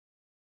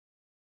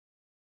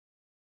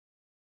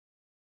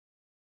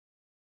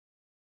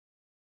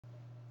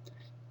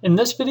In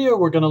this video,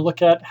 we're going to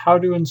look at how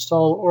to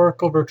install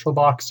Oracle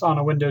VirtualBox on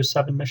a Windows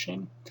 7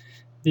 machine.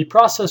 The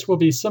process will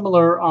be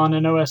similar on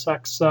an OS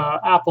X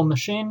Apple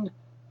machine,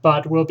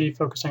 but we'll be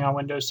focusing on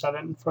Windows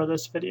 7 for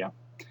this video.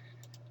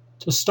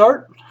 To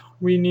start,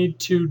 we need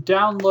to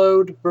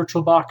download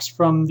VirtualBox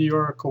from the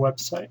Oracle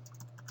website.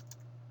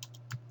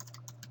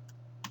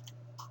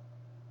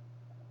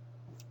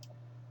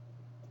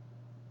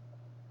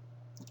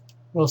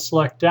 We'll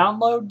select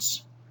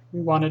Downloads. We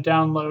want to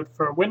download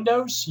for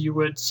Windows. You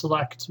would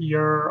select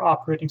your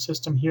operating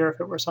system here if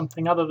it were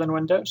something other than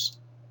Windows.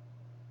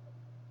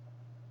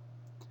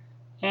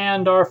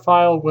 And our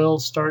file will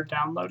start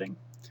downloading.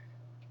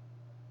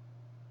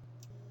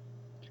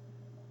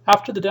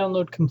 After the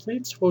download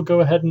completes, we'll go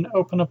ahead and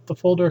open up the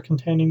folder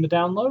containing the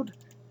download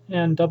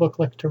and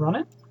double-click to run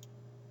it.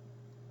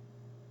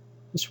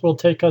 This will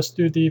take us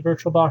through the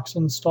VirtualBox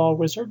install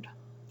wizard.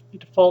 The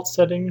default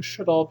settings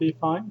should all be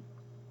fine.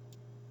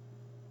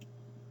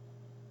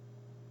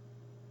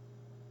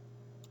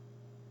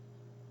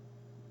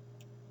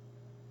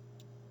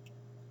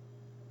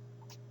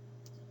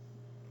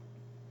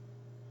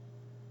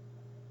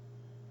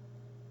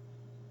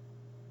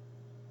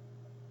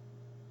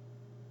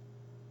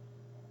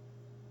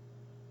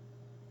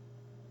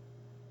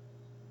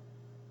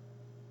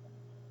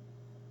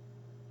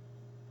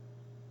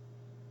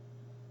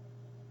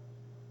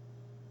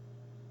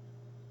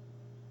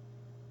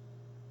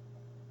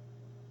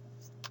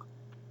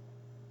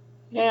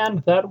 And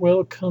that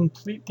will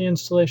complete the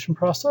installation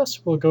process.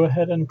 We'll go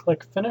ahead and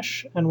click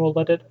Finish, and we'll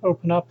let it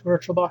open up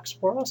VirtualBox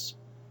for us.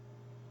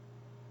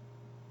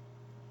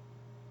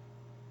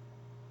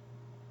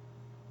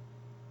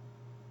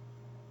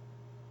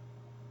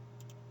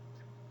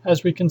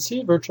 As we can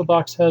see,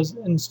 VirtualBox has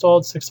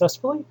installed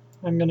successfully.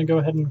 I'm going to go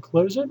ahead and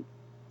close it.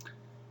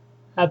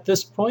 At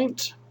this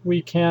point,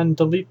 we can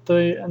delete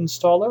the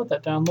installer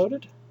that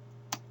downloaded.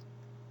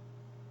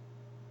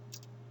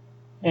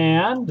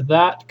 And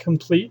that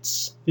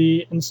completes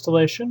the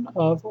installation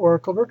of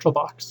Oracle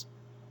VirtualBox.